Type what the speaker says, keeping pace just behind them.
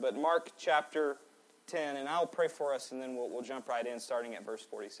But Mark chapter 10, and I'll pray for us, and then we'll jump right in, starting at verse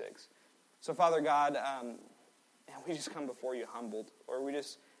 46. So, Father God, we just come before you humbled, or we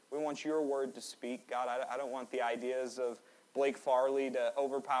want your word to speak. God, I don't want the ideas of Blake Farley to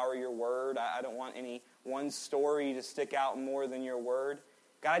overpower your word. I don't want any one story to stick out more than your word.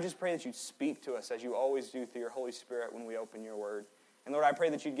 God, I just pray that you'd speak to us as you always do through your Holy Spirit when we open your word. And Lord, I pray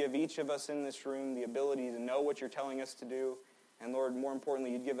that you'd give each of us in this room the ability to know what you're telling us to do. And Lord, more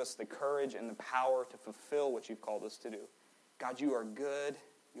importantly, you'd give us the courage and the power to fulfill what you've called us to do. God, you are good,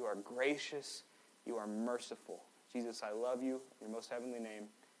 you are gracious, you are merciful. Jesus, I love you. In your most heavenly name,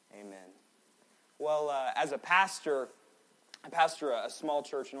 amen. Well, as a pastor, I pastor a small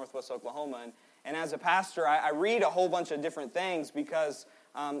church in Northwest Oklahoma, and as a pastor, I read a whole bunch of different things because,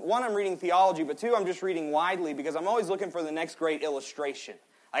 one, I'm reading theology, but two, I'm just reading widely because I'm always looking for the next great illustration.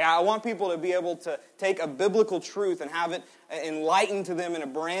 I want people to be able to take a biblical truth and have it enlightened to them in a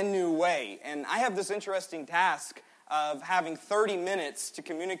brand new way. And I have this interesting task of having 30 minutes to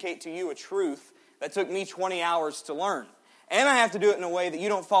communicate to you a truth that took me 20 hours to learn. And I have to do it in a way that you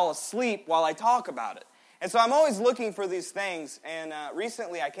don't fall asleep while I talk about it. And so I'm always looking for these things. And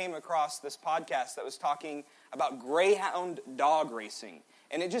recently I came across this podcast that was talking about greyhound dog racing.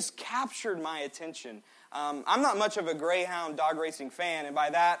 And it just captured my attention. I'm not much of a greyhound dog racing fan, and by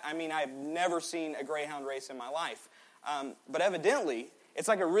that, I mean I've never seen a greyhound race in my life. But evidently, it's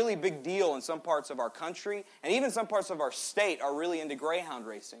like a really big deal in some parts of our country, and even some parts of our state are really into greyhound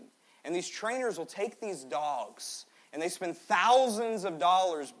racing. And these trainers will take these dogs, and they spend thousands of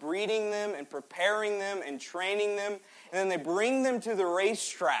dollars breeding them and preparing them and training them, and then they bring them to the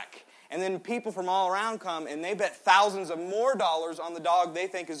racetrack. And then people from all around come, and they bet thousands of more dollars on the dog they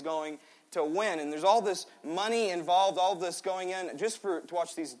think is going to win. And there's all this money involved, all this going in just to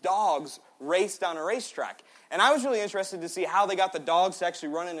watch these dogs race down a racetrack. And I was really interested to see how they got the dogs to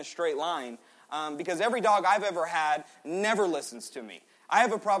actually run in a straight line because every dog I've ever had never listens to me. I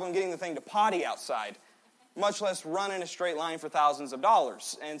have a problem getting the thing to potty outside, much less run in a straight line for thousands of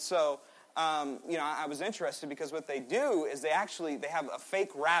dollars. And so I was interested because what they do is they have a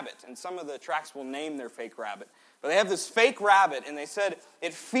fake rabbit, and some of the tracks will name their fake rabbit. But they have this fake rabbit, and they said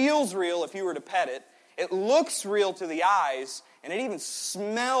it feels real if you were to pet it, it looks real to the eyes, and it even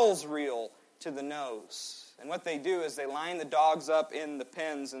smells real to the nose. And what they do is they line the dogs up in the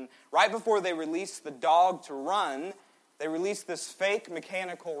pens, and right before they release the dog to run, they release this fake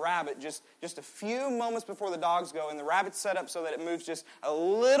mechanical rabbit just a few moments before the dogs go, and the rabbit's set up so that it moves just a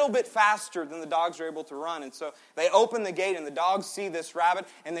little bit faster than the dogs are able to run. And so they open the gate, and the dogs see this rabbit,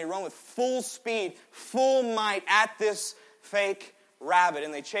 and they run with full speed, full might at this fake rabbit.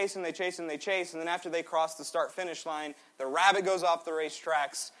 And they chase, and they chase, and they chase, and then after they cross the start-finish line, the rabbit goes off the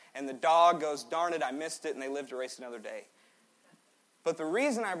racetracks, and the dog goes, darn it, I missed it, and they live to race another day. But the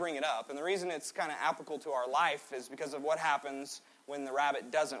reason I bring it up, and the reason it's kind of applicable to our life, is because of what happens when the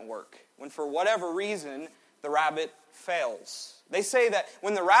rabbit doesn't work. When for whatever reason, the rabbit fails. They say that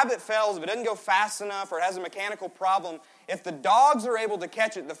when the rabbit fails, if it doesn't go fast enough or it has a mechanical problem, if the dogs are able to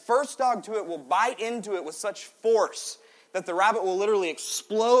catch it, the first dog to it will bite into it with such force that the rabbit will literally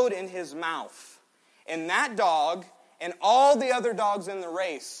explode in his mouth. And that dog and all the other dogs in the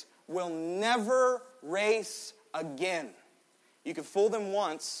race will never race again. You can fool them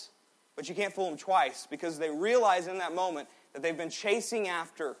once, but you can't fool them twice because they realize in that moment that they've been chasing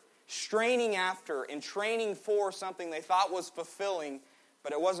after, straining after, and training for something they thought was fulfilling,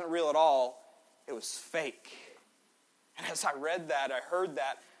 but it wasn't real at all. It was fake. And as I read that, I heard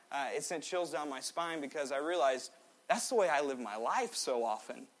that, it sent chills down my spine because I realized that's the way I live my life so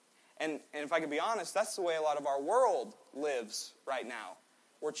often. And if I could be honest, that's the way a lot of our world lives right now.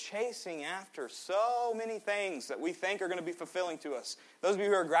 We're chasing after so many things that we think are going to be fulfilling to us. Those of you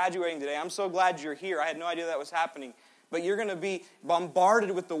who are graduating today, I'm so glad you're here. I had no idea that was happening. But you're going to be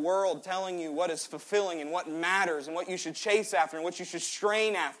bombarded with the world telling you what is fulfilling and what matters and what you should chase after and what you should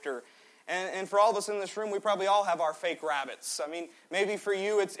strain after. And for all of us in this room, we probably all have our fake rabbits. I mean, maybe for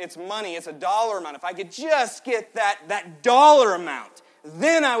you it's money, it's a dollar amount. If I could just get that dollar amount,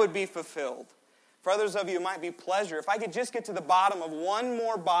 then I would be fulfilled. For others of you, it might be pleasure. If I could just get to the bottom of one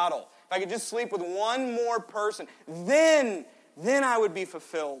more bottle, if I could just sleep with one more person, then I would be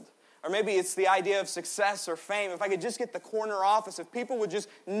fulfilled. Or maybe it's the idea of success or fame. If I could just get the corner office, if people would just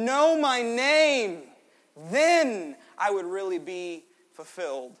know my name, then I would really be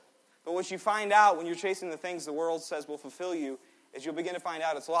fulfilled. But what you find out when you're chasing the things the world says will fulfill you is you'll begin to find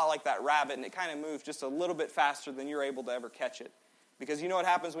out it's a lot like that rabbit, and it kind of moves just a little bit faster than you're able to ever catch it. Because you know what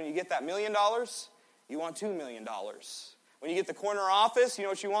happens when you get that $1 million? You want $2 million. When you get the corner office, you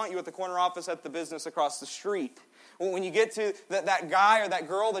know what you want? You want the corner office at the business across the street. When you get to that guy or that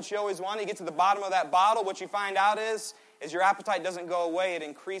girl that you always want, you get to the bottom of that bottle, what you find out is your appetite doesn't go away, it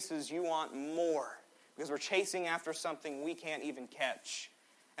increases. You want more because we're chasing after something we can't even catch.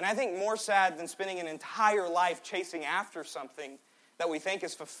 And I think more sad than spending an entire life chasing after something that we think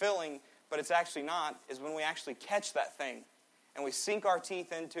is fulfilling, but it's actually not, is when we actually catch that thing and we sink our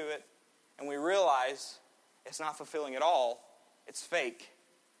teeth into it and we realize it's not fulfilling at all, it's fake.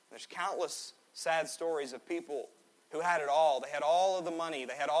 There's countless sad stories of people who had it all. They had all of the money,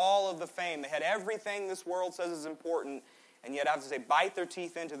 they had all of the fame, they had everything this world says is important, and yet after they bite their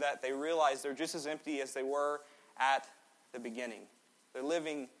teeth into that, they realize they're just as empty as they were at the beginning. They're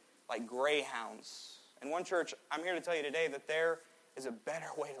living like greyhounds. In One Church, I'm here to tell you today that there is a better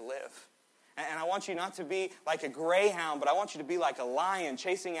way to live. And I want you not to be like a greyhound, but I want you to be like a lion,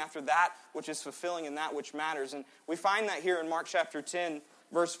 chasing after that which is fulfilling and that which matters. And we find that here in Mark chapter 10,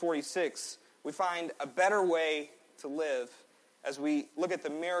 verse 46. We find a better way to live as we look at the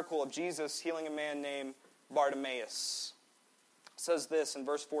miracle of Jesus healing a man named Bartimaeus. It says this in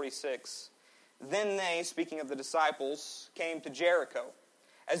verse 46. Then they, speaking of the disciples, came to Jericho.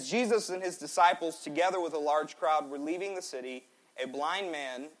 As Jesus and his disciples, together with a large crowd, were leaving the city, a blind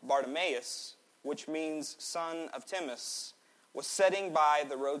man, Bartimaeus, which means son of Timaeus, was sitting by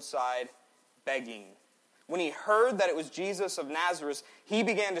the roadside begging. When he heard that it was Jesus of Nazareth, he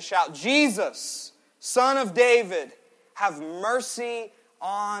began to shout, Jesus, Son of David, have mercy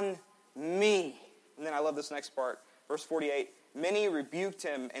on me. And then I love this next part, verse 48. Many rebuked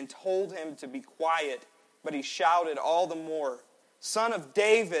him and told him to be quiet, but he shouted all the more, Son of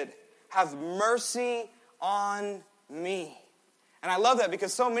David, have mercy on me. And I love that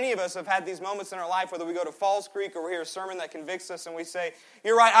because so many of us have had these moments in our life, whether we go to Falls Creek or we hear a sermon that convicts us and we say,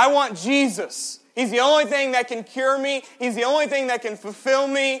 you're right, I want Jesus. He's the only thing that can cure me. He's the only thing that can fulfill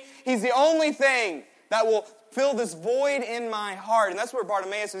me. He's the only thing that will fill this void in my heart. And that's where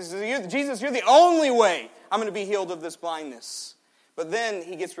Bartimaeus is. Jesus, you're the only way I'm going to be healed of this blindness. But then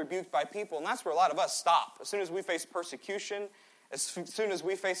he gets rebuked by people, and that's where a lot of us stop. As soon as we face persecution, as soon as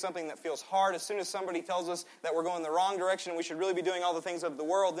we face something that feels hard, as soon as somebody tells us that we're going the wrong direction and we should really be doing all the things of the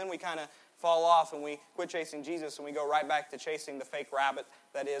world, then we kind of fall off and we quit chasing Jesus and we go right back to chasing the fake rabbit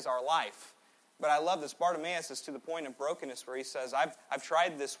that is our life. But I love this. Bartimaeus is to the point of brokenness where he says, I've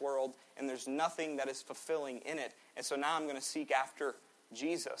tried this world and there's nothing that is fulfilling in it. And so now I'm going to seek after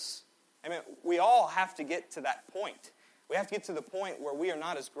Jesus. I mean, we all have to get to that point. We have to get to the point where we are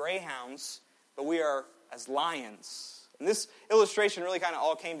not as greyhounds, but we are as lions. And this illustration really kind of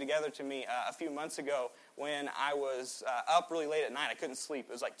all came together to me a few months ago when I was up really late at night. I couldn't sleep.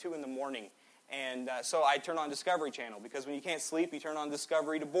 It was like 2 in the morning. And so I turned on Discovery Channel because when you can't sleep, you turn on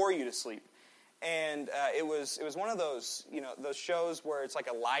Discovery to bore you to sleep. And it was one of those, those shows where it's like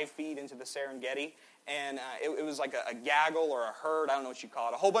a live feed into the Serengeti. And it was like a gaggle or a herd, I don't know what you call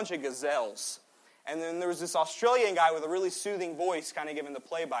it, a whole bunch of gazelles. And then there was this Australian guy with a really soothing voice kind of giving the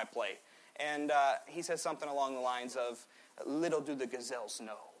play-by-play. And he says something along the lines of, little do the gazelles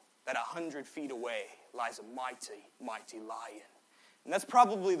know that 100 feet away lies a mighty, mighty lion. And that's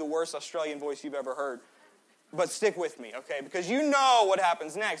probably the worst Australian voice you've ever heard. But stick with me, okay? Because you know what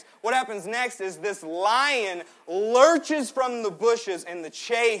happens next. What happens next is this lion lurches from the bushes and the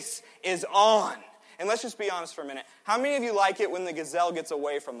chase is on. And let's just be honest for a minute. How many of you like it when the gazelle gets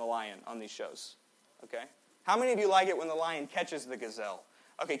away from the lion on these shows? Okay? How many of you like it when the lion catches the gazelle?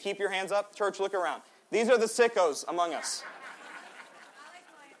 Okay, keep your hands up. Church, look around. These are the sickos among us.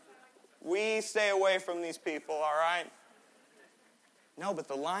 We stay away from these people, all right? No, but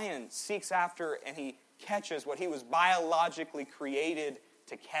the lion seeks after and he catches what he was biologically created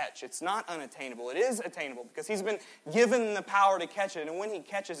to catch. It's not unattainable. It is attainable because he's been given the power to catch it. And when he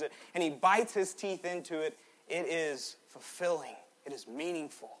catches it and he bites his teeth into it, it is fulfilling. It is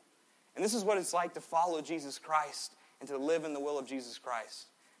meaningful. And this is what it's like to follow Jesus Christ and to live in the will of Jesus Christ.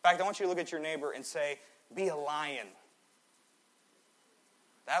 In fact, I want you to look at your neighbor and say, be a lion.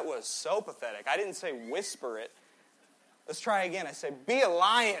 That was so pathetic. I didn't say whisper it. Let's try again. I said, be a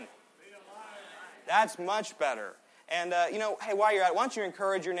lion. That's much better. And, hey, while you're at it, why don't you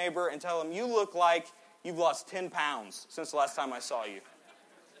encourage your neighbor and tell him, you look like you've lost 10 pounds since the last time I saw you.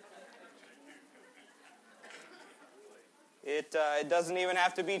 It doesn't even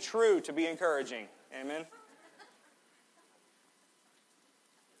have to be true to be encouraging. Amen?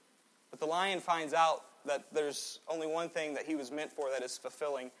 But the lion finds out that there's only one thing that he was meant for that is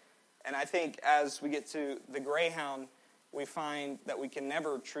fulfilling. And I think as we get to the greyhound, we find that we can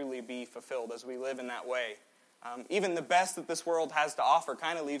never truly be fulfilled as we live in that way. Even the best that this world has to offer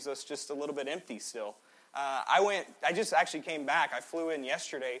kind of leaves us just a little bit empty still. I just actually came back. I flew in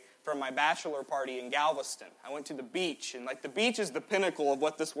yesterday from my bachelor party in Galveston. I went to the beach, and the beach is the pinnacle of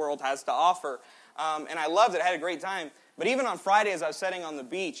what this world has to offer. And I loved it. I had a great time. But even on Friday, as I was sitting on the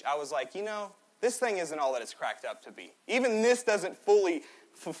beach, I was like, this thing isn't all that it's cracked up to be. Even this doesn't fully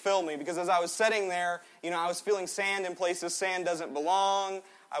fulfill me, because as I was sitting there, I was feeling sand in places sand doesn't belong.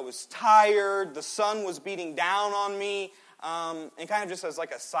 I was tired. The sun was beating down on me. And kind of just as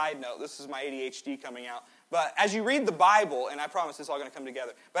a side note, this is my ADHD coming out. But as you read the Bible, and I promise it's all going to come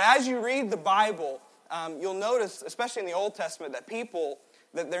together, but as you read the Bible, you'll notice, especially in the Old Testament,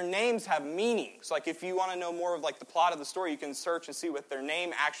 that their names have meanings. If you want to know more of the plot of the story, you can search and see what their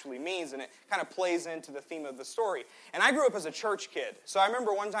name actually means, and it kind of plays into the theme of the story. And I grew up as a church kid, so I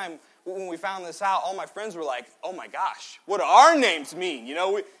remember one time when we found this out, all my friends were like, oh my gosh, what do our names mean?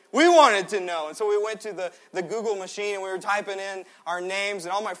 We wanted to know. And so we went to the Google machine, and we were typing in our names,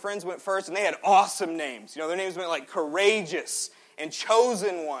 and all my friends went first, and they had awesome names. Their names went like Courageous and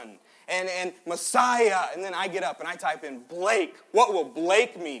Chosen One and Messiah. And then I get up and I type in Blake. What will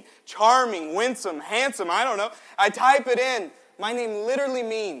Blake mean? Charming, winsome, handsome, I don't know. I type it in. My name literally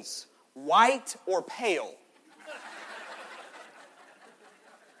means white or pale.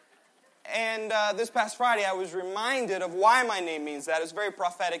 And this past Friday, I was reminded of why my name means that. It's very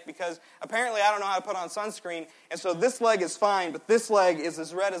prophetic, because apparently I don't know how to put on sunscreen. And so this leg is fine, but this leg is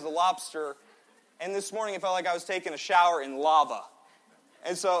as red as a lobster. And this morning, it felt like I was taking a shower in lava.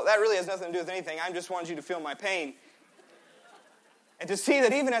 And so that really has nothing to do with anything. I just wanted you to feel my pain. And to see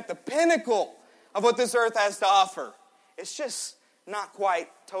that even at the pinnacle of what this earth has to offer, it's just not quite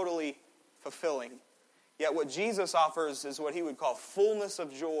totally fulfilling. Yet what Jesus offers is what he would call fullness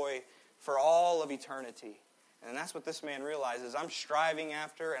of joy for all of eternity. And that's what this man realizes. I'm striving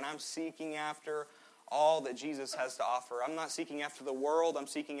after and I'm seeking after all that Jesus has to offer. I'm not seeking after the world. I'm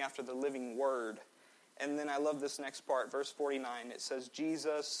seeking after the living Word. And then I love this next part, verse 49. It says,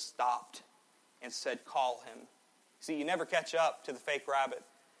 Jesus stopped and said, call him. See, you never catch up to the fake rabbit.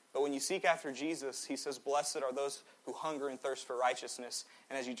 But when you seek after Jesus, he says, blessed are those who hunger and thirst for righteousness.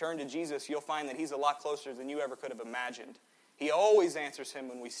 And as you turn to Jesus, you'll find that he's a lot closer than you ever could have imagined. He always answers him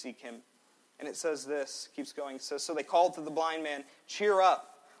when we seek him. And it says this, keeps going, it says, so they called to the blind man, cheer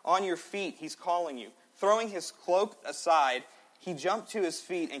up, on your feet, he's calling you. Throwing his cloak aside, he jumped to his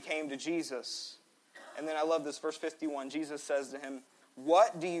feet and came to Jesus. And then I love this, verse 51, Jesus says to him,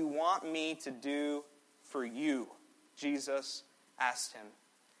 what do you want me to do for you? Jesus asked him.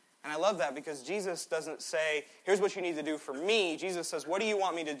 And I love that, because Jesus doesn't say, here's what you need to do for me. Jesus says, what do you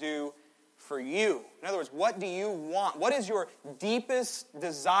want me to do for you? In other words, what do you want? What is your deepest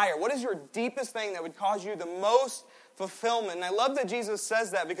desire? What is your deepest thing that would cause you the most fulfillment? And I love that Jesus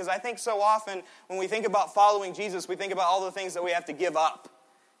says that, because I think so often when we think about following Jesus, we think about all the things that we have to give up.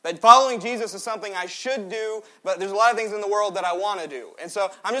 That following Jesus is something I should do, but there's a lot of things in the world that I want to do. And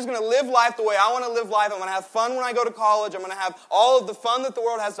so I'm just going to live life the way I want to live life. I'm going to have fun when I go to college. I'm going to have all of the fun that the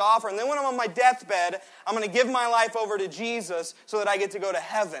world has to offer. And then when I'm on my deathbed, I'm going to give my life over to Jesus so that I get to go to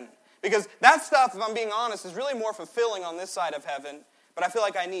heaven. Because that stuff, if I'm being honest, is really more fulfilling on this side of heaven. But I feel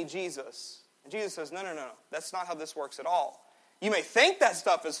like I need Jesus. And Jesus says, no. That's not how this works at all. You may think that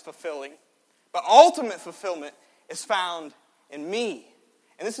stuff is fulfilling, but ultimate fulfillment is found in me.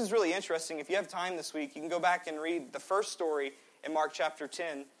 And this is really interesting. If you have time this week, you can go back and read the first story in Mark chapter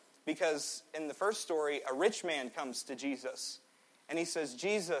 10. Because in the first story, a rich man comes to Jesus. And he says,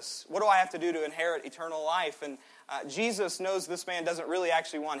 Jesus, what do I have to do to inherit eternal life? And Jesus knows this man doesn't really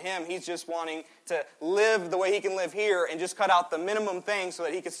actually want him. He's just wanting to live the way he can live here and just cut out the minimum thing so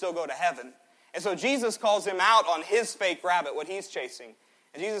that he can still go to heaven. And so Jesus calls him out on his fake rabbit, what he's chasing.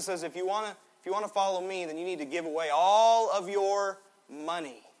 And Jesus says, if you want to follow me, then you need to give away all of your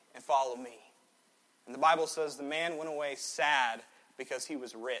money and follow me. And the Bible says the man went away sad because he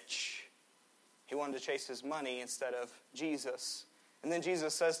was rich. He wanted to chase his money instead of Jesus. And then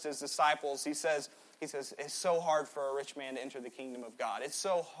Jesus says to his disciples, he says, it's so hard for a rich man to enter the kingdom of God. It's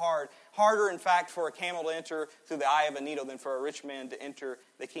so hard. Harder, in fact, for a camel to enter through the eye of a needle than for a rich man to enter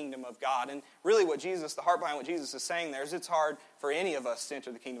the kingdom of God. And really the heart behind what Jesus is saying there is it's hard for any of us to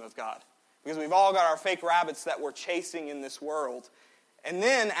enter the kingdom of God. Because we've all got our fake rabbits that we're chasing in this world. And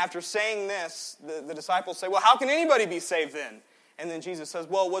then, after saying this, the disciples say, well, how can anybody be saved then? And then Jesus says,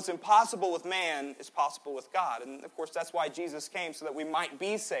 well, what's impossible with man is possible with God. And, of course, that's why Jesus came, so that we might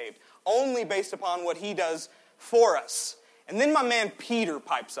be saved, only based upon what he does for us. And then my man Peter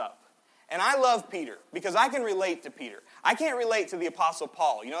pipes up. And I love Peter, because I can relate to Peter. I can't relate to the Apostle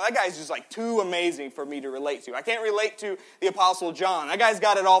Paul. That guy's just too amazing for me to relate to. I can't relate to the Apostle John. That guy's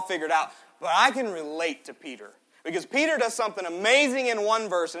got it all figured out. But I can relate to Peter. Because Peter does something amazing in one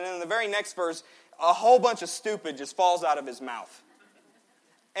verse, and then in the very next verse, a whole bunch of stupid just falls out of his mouth.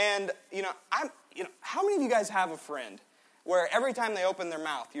 And, how many of you guys have a friend where every time they open their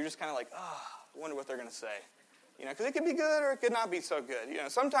mouth, you're just kind of like, oh, I wonder what they're going to say. Because it could be good or it could not be so good.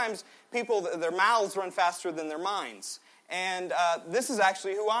 Sometimes people, their mouths run faster than their minds. And this is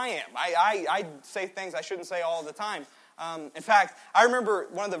actually who I am. I say things I shouldn't say all the time. In fact, I remember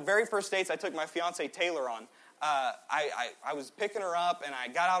one of the very first dates I took my fiancée Taylor on. I was picking her up, and I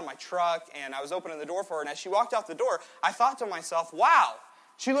got out of my truck, and I was opening the door for her. And as she walked out the door, I thought to myself, wow,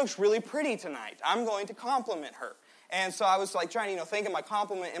 she looks really pretty tonight. I'm going to compliment her. And so I was like trying to think of my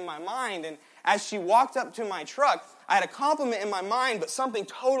compliment in my mind. And as she walked up to my truck, I had a compliment in my mind, but something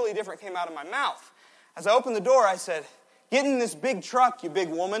totally different came out of my mouth. As I opened the door, I said, "Get in this big truck, you big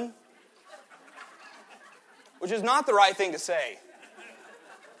woman." Which is not the right thing to say.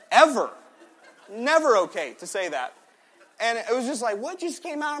 Ever. Never okay to say that. And it was just like, what just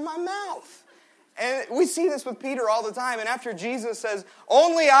came out of my mouth? And we see this with Peter all the time. And after Jesus says,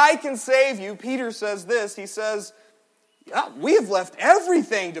 "Only I can save you," Peter says this. He says, "Yeah, we have left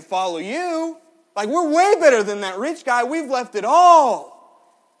everything to follow you. Like, we're way better than that rich guy. We've left it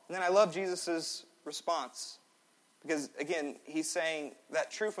all." And then I love Jesus' response. Because, again, he's saying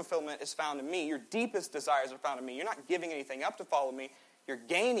that true fulfillment is found in me. Your deepest desires are found in me. You're not giving anything up to follow me. You're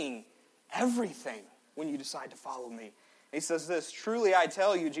gaining everything when you decide to follow me. And he says this, "Truly I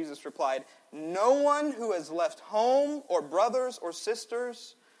tell you," Jesus replied, "no one who has left home or brothers or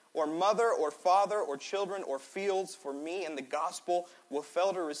sisters or mother or father or children or fields for me and the gospel will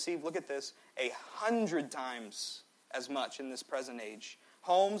fail to receive," look at this, 100 times as much in this present age.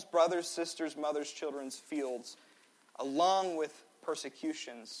 Homes, brothers, sisters, mothers, children's fields, along with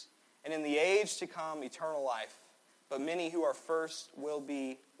persecutions, and in the age to come, eternal life. But many who are first will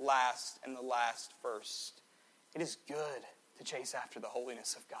be last, and the last first. It is good to chase after the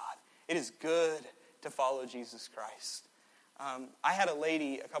holiness of God. It is good to follow Jesus Christ. I had a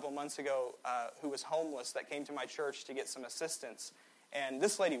lady a couple months ago who was homeless that came to my church to get some assistance. And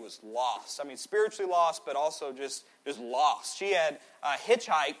this lady was lost. I mean, spiritually lost, but also just lost. She had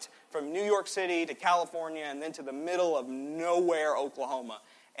hitchhiked from New York City to California and then to the middle of nowhere, Oklahoma.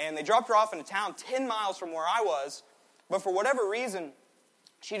 And they dropped her off in a town 10 miles from where I was. But for whatever reason,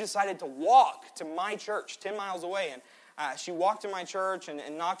 she decided to walk to my church 10 miles away. And she walked to my church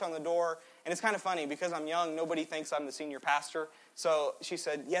and knocked on the door. And it's kind of funny, because I'm young, nobody thinks I'm the senior pastor. So she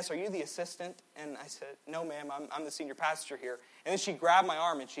said, "Yes, are you the assistant?" And I said, "No, ma'am, I'm the senior pastor here." And then she grabbed my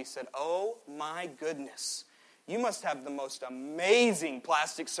arm and she said, "Oh, my goodness, you must have the most amazing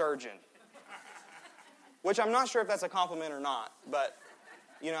plastic surgeon." Which I'm not sure if that's a compliment or not, but,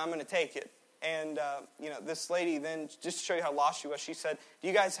 I'm going to take it. And, this lady then, just to show you how lost she was, she said, "Do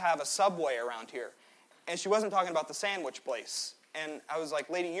you guys have a Subway around here?" And she wasn't talking about the sandwich place. And I was like,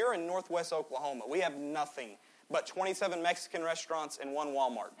 "Lady, you're in Northwest Oklahoma. We have nothing but 27 Mexican restaurants and one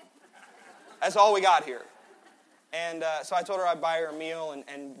Walmart. That's all we got here." And so I told her I'd buy her a meal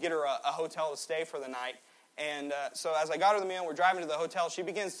and get her a hotel to stay for the night. And so as I got her the meal, we're driving to the hotel, she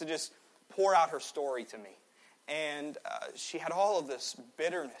begins to just pour out her story to me. And she had all of this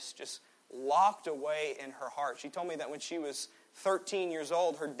bitterness just locked away in her heart. She told me that when she was 13 years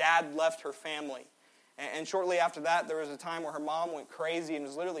old, her dad left her family. And shortly after that, there was a time where her mom went crazy and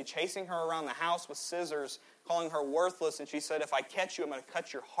was literally chasing her around the house with scissors, calling her worthless. And she said, "If I catch you, I'm going to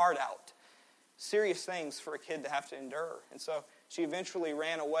cut your heart out." Serious things for a kid to have to endure. And so she eventually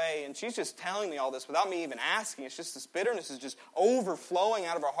ran away. And she's just telling me all this without me even asking. It's just this bitterness is just overflowing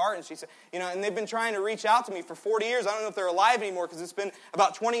out of her heart. And she said, and they've been trying to reach out to me for 40 years. I don't know if they're alive anymore, because it's been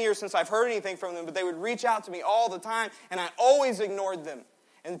about 20 years since I've heard anything from them. But they would reach out to me all the time. And I always ignored them.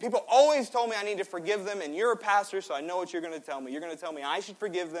 And people always told me I need to forgive them, and you're a pastor, so I know what you're going to tell me. You're going to tell me I should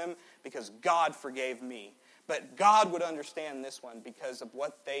forgive them because God forgave me. But God would understand this one because of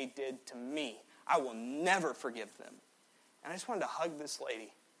what they did to me. I will never forgive them. And I just wanted to hug this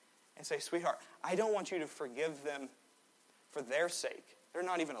lady and say, "Sweetheart, I don't want you to forgive them for their sake. They're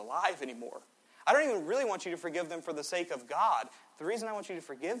not even alive anymore. I don't even really want you to forgive them for the sake of God. The reason I want you to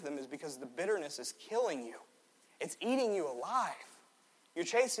forgive them is because the bitterness is killing you. It's eating you alive. You're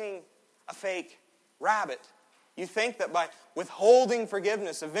chasing a fake rabbit. You think that by withholding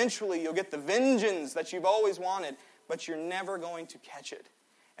forgiveness, eventually you'll get the vengeance that you've always wanted, but you're never going to catch it.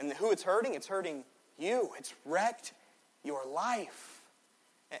 And who it's hurting you. It's wrecked your life.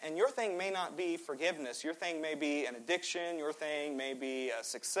 And your thing may not be forgiveness. Your thing may be an addiction. Your thing may be a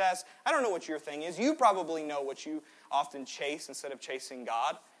success. I don't know what your thing is. You probably know what you often chase instead of chasing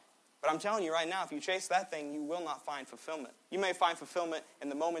God. But I'm telling you right now, if you chase that thing, you will not find fulfillment. You may find fulfillment in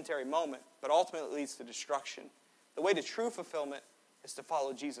the momentary moment, but ultimately it leads to destruction. The way to true fulfillment is to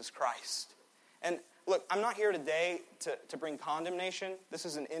follow Jesus Christ. And look, I'm not here today to bring condemnation. This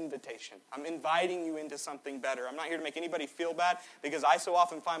is an invitation. I'm inviting you into something better. I'm not here to make anybody feel bad because I so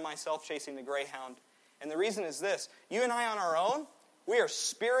often find myself chasing the greyhound. And the reason is this. You and I on our own, we are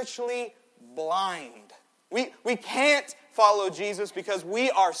spiritually blind. We can't follow Jesus because we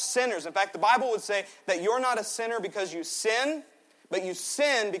are sinners. In fact, the Bible would say that you're not a sinner because you sin, but you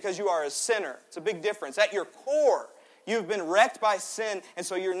sin because you are a sinner. It's a big difference. At your core, you've been wrecked by sin, and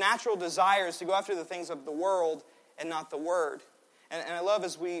so your natural desire is to go after the things of the world and not the Word. And I love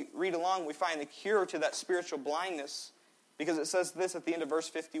as we read along, we find the cure to that spiritual blindness because it says this at the end of verse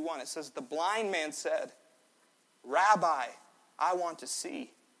 51. It says, the blind man said, Rabbi, I want to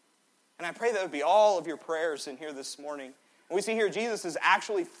see. And I pray that would be all of your prayers in here this morning. And we see here Jesus is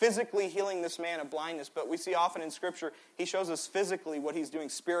actually physically healing this man of blindness, but we see often in Scripture, he shows us physically what he's doing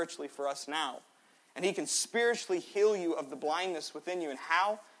spiritually for us now. And he can spiritually heal you of the blindness within you. And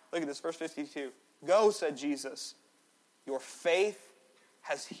how? Look at this, verse 52. Go, said Jesus. Your faith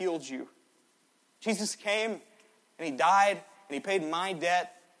has healed you. Jesus came and he died and he paid my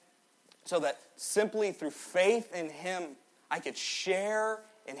debt so that simply through faith in him, I could share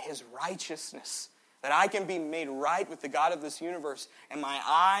in his righteousness. That I can be made right with the God of this universe. And my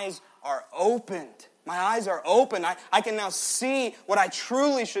eyes are opened. My eyes are open. I can now see what I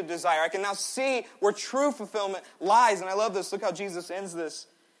truly should desire. I can now see where true fulfillment lies. And I love this. Look how Jesus ends this.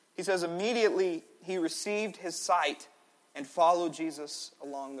 He says, immediately he received his sight and followed Jesus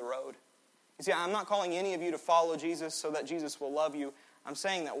along the road. You see, I'm not calling any of you to follow Jesus so that Jesus will love you. I'm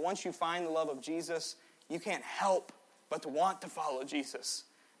saying that once you find the love of Jesus, you can't help but to want to follow Jesus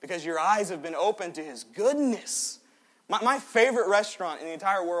because your eyes have been opened to his goodness. My favorite restaurant in the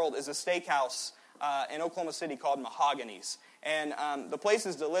entire world is a steakhouse in Oklahoma City called Mahogany's. And the place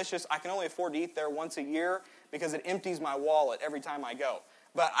is delicious. I can only afford to eat there once a year because it empties my wallet every time I go.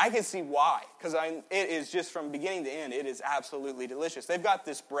 But I can see why, because it is just from beginning to end, it is absolutely delicious. They've got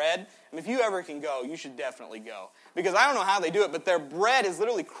this bread, and if you ever can go, you should definitely go. Because I don't know how they do it, but their bread is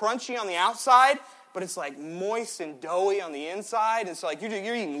literally crunchy on the outside, but it's like moist and doughy on the inside. And so like you're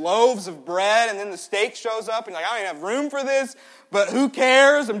eating loaves of bread, and then the steak shows up, and you're like, I don't even have room for this, but who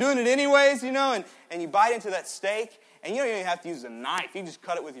cares? I'm doing it anyways, you know. And you bite into that steak, and you don't even have to use a knife. You just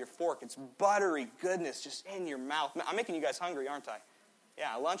cut it with your fork. It's buttery goodness just in your mouth. I'm making you guys hungry, aren't I?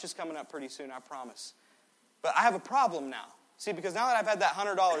 Yeah, lunch is coming up pretty soon, I promise. But I have a problem now. See, because now that I've had that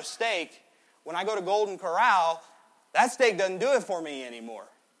 $100 steak, when I go to Golden Corral, that steak doesn't do it for me anymore.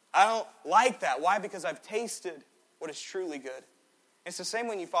 I don't like that. Why? Because I've tasted what is truly good. It's the same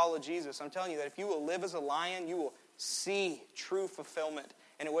when you follow Jesus. I'm telling you that if you will live as a lion, you will see true fulfillment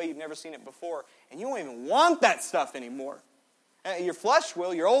in a way you've never seen it before. And you won't even want that stuff anymore. Your flesh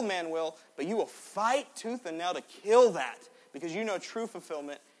will, your old man will, but you will fight tooth and nail to kill that. Because you know true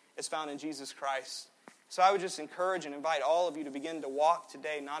fulfillment is found in Jesus Christ. So I would just encourage and invite all of you to begin to walk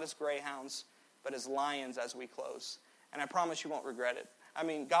today, not as greyhounds, but as lions as we close. And I promise you won't regret it. I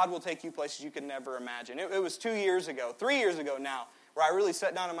mean, God will take you places you could never imagine. It was 3 years ago now, where I really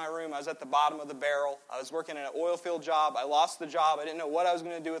sat down in my room. I was at the bottom of the barrel. I was working at an oil field job. I lost the job. I didn't know what I was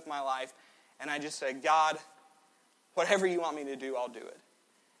going to do with my life. And I just said, God, whatever you want me to do, I'll do it.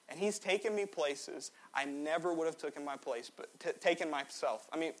 And he's taken me places I never would have taken my place, but taken myself.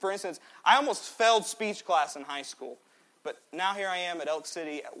 I mean, for instance, I almost failed speech class in high school. But now here I am at Elk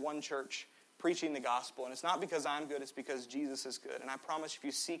City at one church preaching the gospel. And it's not because I'm good, it's because Jesus is good. And I promise if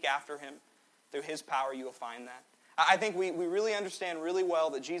you seek after him, through his power, you will find that. I think we really understand really well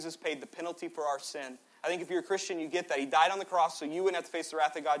that Jesus paid the penalty for our sin. I think if you're a Christian, you get that. He died on the cross so you wouldn't have to face the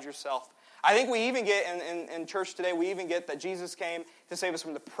wrath of God yourself. I think we even get, in church today, we even get that Jesus came to save us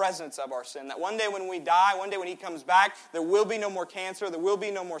from the presence of our sin. That one day when we die, one day when he comes back, there will be no more cancer, there will be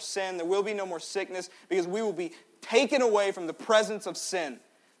no more sin, there will be no more sickness, because we will be taken away from the presence of sin.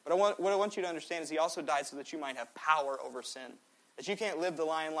 But what I want you to understand is he also died so that you might have power over sin. That you can't live the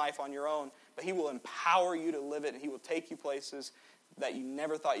lion life on your own, but he will empower you to live it, and he will take you places that you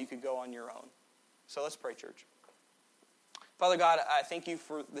never thought you could go on your own. So let's pray, church. Father God, I thank you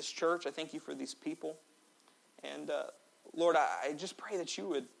for this church. I thank you for these people. And Lord, I just pray that you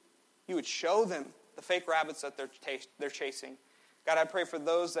would show them the fake rabbits that they're chasing. God, I pray for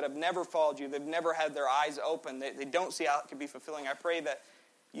those that have never followed you. They've never had their eyes open. They don't see how it can be fulfilling. I pray that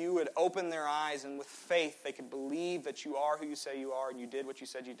you would open their eyes, and with faith they could believe that you are who you say you are and you did what you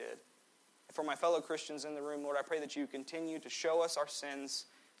said you did. And for my fellow Christians in the room, Lord, I pray that you continue to show us our sins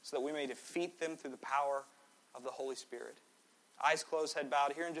so that we may defeat them through the power of the Holy Spirit. Eyes closed, head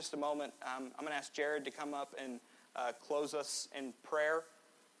bowed. Here in just a moment, I'm going to ask Jared to come up and close us in prayer.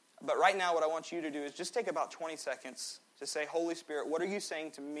 But right now, what I want you to do is just take about 20 seconds to say, Holy Spirit, what are you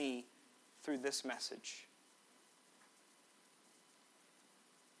saying to me through this message.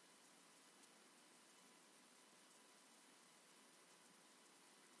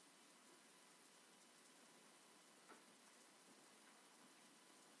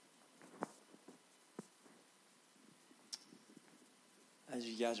 As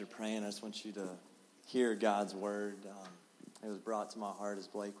you guys are praying, I just want you to hear God's word. It was brought to my heart as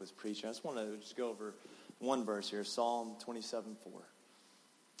Blake was preaching. I just want to just go over one verse here, Psalm 27:4.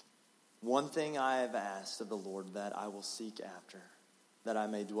 One thing I have asked of the Lord that I will seek after, that I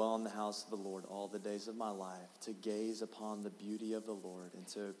may dwell in the house of the Lord all the days of my life, to gaze upon the beauty of the Lord and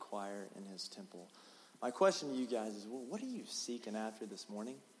to acquire in his temple. My question to you guys is, well, what are you seeking after this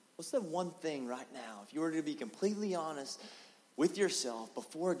morning? What's the one thing right now, if you were to be completely honest with yourself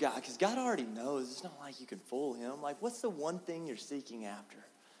before God, because God already knows. It's not like you can fool him. Like, what's the one thing you're seeking after?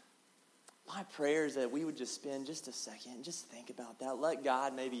 My prayer is that we would just spend just a second and just think about that. Let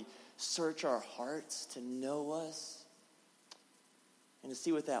God maybe search our hearts to know us and to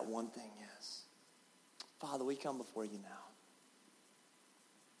see what that one thing is. Father, we come before you now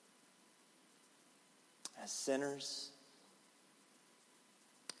as sinners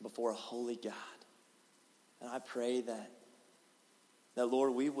before a holy God. And I pray that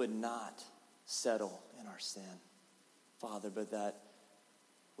Lord, we would not settle in our sin, Father, but that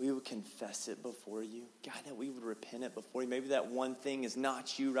we would confess it before you. God, that we would repent it before you. Maybe that one thing is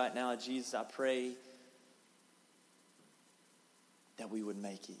not you right now. Jesus, I pray that we would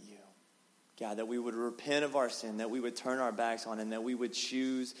make it you. God, that we would repent of our sin, that we would turn our backs on it, and that we would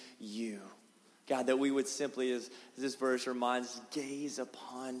choose you. God, that we would simply, as this verse reminds us, gaze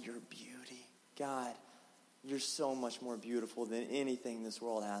upon your beauty. God, you're so much more beautiful than anything this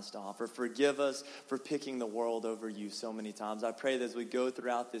world has to offer. Forgive us for picking the world over you so many times. I pray that as we go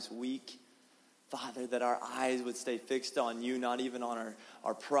throughout this week, Father, that our eyes would stay fixed on you, not even on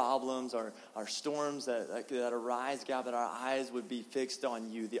our problems, our storms that arise, God, but our eyes would be fixed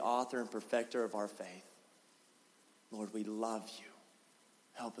on you, the author and perfecter of our faith. Lord, we love you.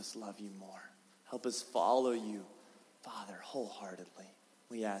 Help us love you more. Help us follow you, Father, wholeheartedly.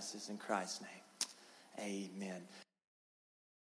 We ask this in Christ's name. Amen.